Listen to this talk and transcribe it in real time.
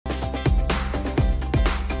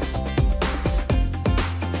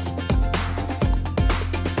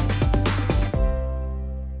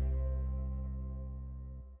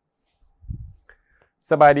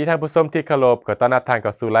สบายดีท่านผู้ชมที่เคารพขอต้อนรับท่านเข้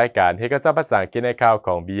าสู่รายการเฮ็ดกับภาษาอังกฤษในข่าวข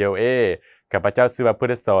อง VOA ข้าพเจ้าชื่อว่าพุท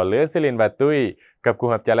ธศรหรือศิรินทร์วัดตุ้ยกับผู้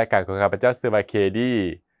รับจัดรายการของข้าพเจ้าชื่อว่าเคดี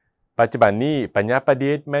ปัจจุบันนี้ปัญญาประ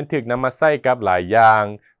ดิษฐ์แม้นถูกนำมาใช้กับหลายอย่าง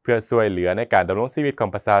เพื่อช่วยเหลือในการดำรงชีวิตของ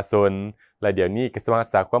ประชาชนและเดี๋ยวนี้กระทรวงรัก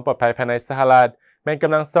ษาความปลอดภัยภายในสหรัฐแม้นก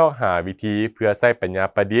ำลังซอกหาวิธีเพื่อใช้ปัญญา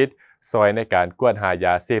ประดิษฐ์ช่วยในการกวดหาย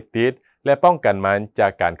าเสพติดและป้องกันมันจา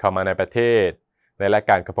กการเข้ามาในประเทศในราย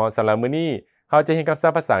การกระพรสำหรับมื้อนี้เราจะเห็นคำศั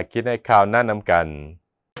พท์ภาษาอังกฤษในข่าวหน้านำกัน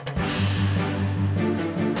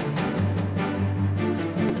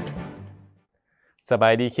สบา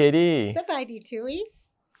ยดี Katie สบายดี Tui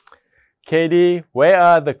Katie where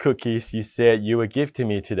are the cookies you said you would give to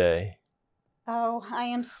me today Oh I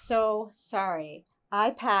am so sorry I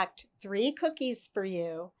packed 3 cookies for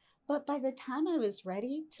you but by the time I was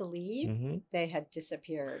ready to leave they had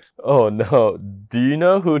disappeared Oh no do you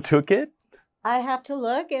know who took it I have to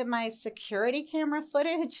look at my security camera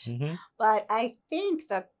footage, but I think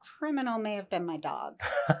the criminal may have been my dog.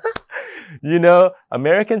 You know,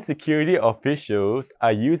 American security officials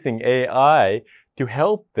are using AI to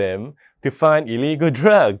help them to find illegal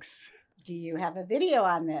drugs. Do you have a video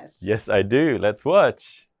on this? Yes, I do. Let's watch.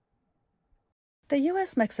 The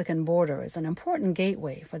U.S.-Mexican border is an important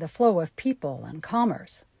gateway for the flow of people and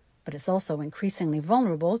commerce.But it's also increasingly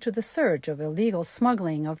vulnerable to the surge of illegal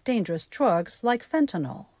smuggling of dangerous drugs like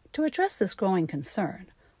fentanyl. To address this growing concern,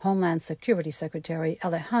 Homeland Security Secretary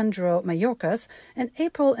Alejandro Mayorkas in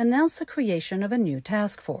April announced the creation of a new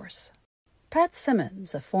task force. Pat Simmons,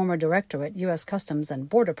 a former director at U.S. Customs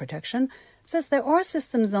and Border Protection, says there are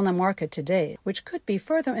systems on the market today which could be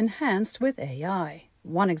further enhanced with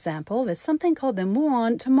AI.One example is something called the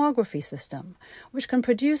muon tomography system, which can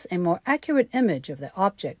produce a more accurate image of the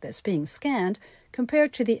object that's being scanned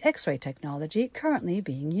compared to the X-ray technology currently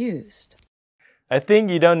being used. I think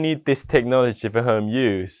you don't need this technology for home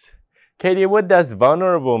use. Katie, what does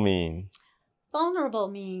vulnerable mean? Vulnerable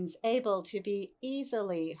means able to be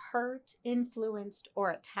easily hurt, influenced, or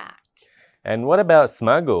attacked. And what about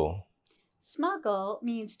smuggle?Smuggle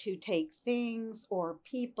means to take things or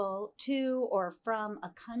people to or from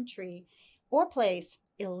a country or place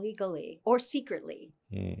illegally or secretly.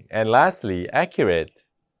 And lastly, accurate.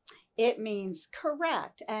 It means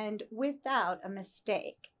correct and without a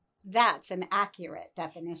mistake. That's an accurate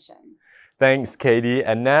definition. Thanks, Katie.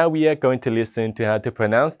 And now we are going to listen to how to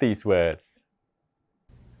pronounce these words.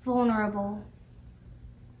 Vulnerable.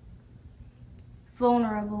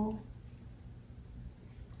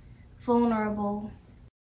 Vulnerable.Vulnerable.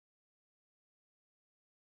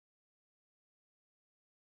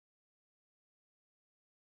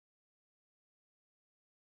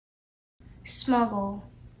 Smuggle.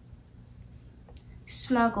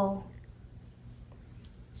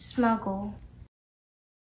 Smuggle.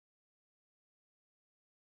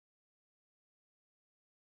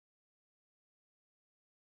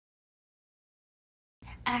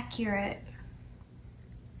 Accurate.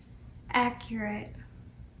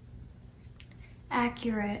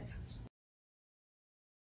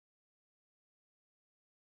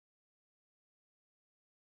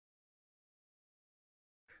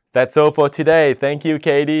 That's all for today. Thank you,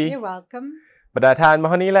 Katie. You're welcome. บรรดาท่านมา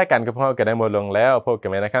เฮานี้รายการกับเราก็ได้หมดลงแล้วพบกัน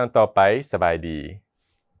ใหม่ในครั้งต่อไปสบายดี